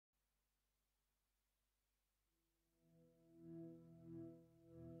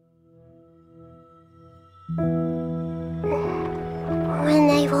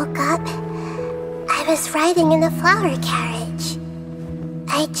was riding in a flower carriage.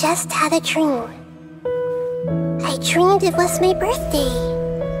 I just had a dream. I dreamed it was my birthday.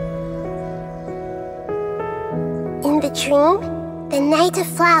 In the dream, the Knight of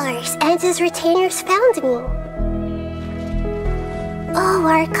Flowers and his retainers found me. Oh,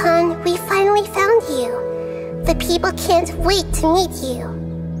 Archon, we finally found you. The people can't wait to meet you.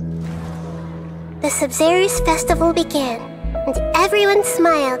 The Sabzeruz festival began, and everyone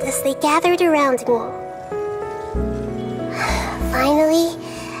smiled as they gathered around me. Finally,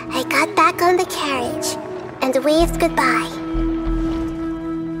 I got back on the carriage and waved goodbye.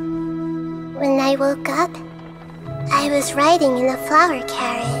 When I woke up, I was riding in a flower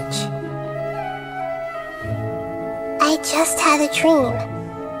carriage. I just had a dream.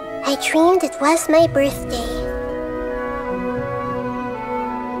 I dreamed it was my birthday.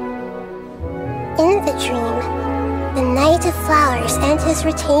 In the dream, the Knight of Flowers and his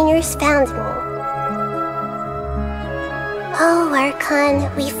retainers found me. Oh,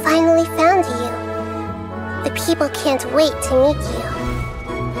 Archon, we finally found you. The people can't wait to meet you.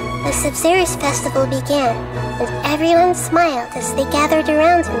 The Sabzeruz festival began, and everyone smiled as they gathered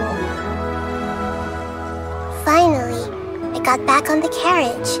around me. Finally, I got back on the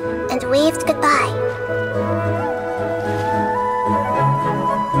carriage and waved goodbye.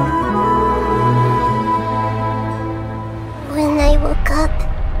 When I woke up,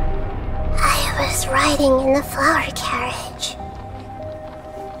 I was riding in a flower carriage.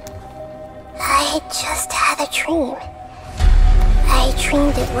 I just had a dream. I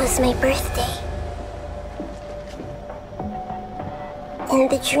dreamed it was my birthday. In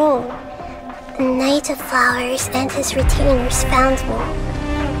the dream, the Knight of Flowers and his retainers found me.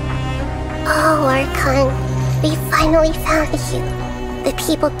 Oh, Archon, we finally found you. The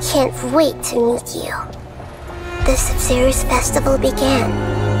people can't wait to meet you. The Sabzeruz festival began,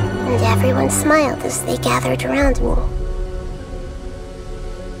 and everyone smiled as they gathered around me.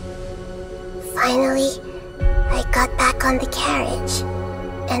 Finally, I got back on the carriage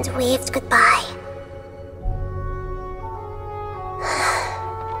and waved goodbye.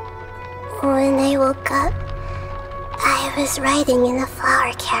 When I woke up, I was riding in a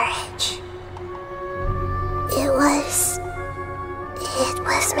flower carriage. It was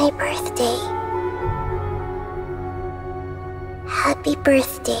my birthday. Happy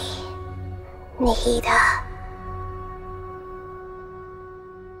birthday, Nahida.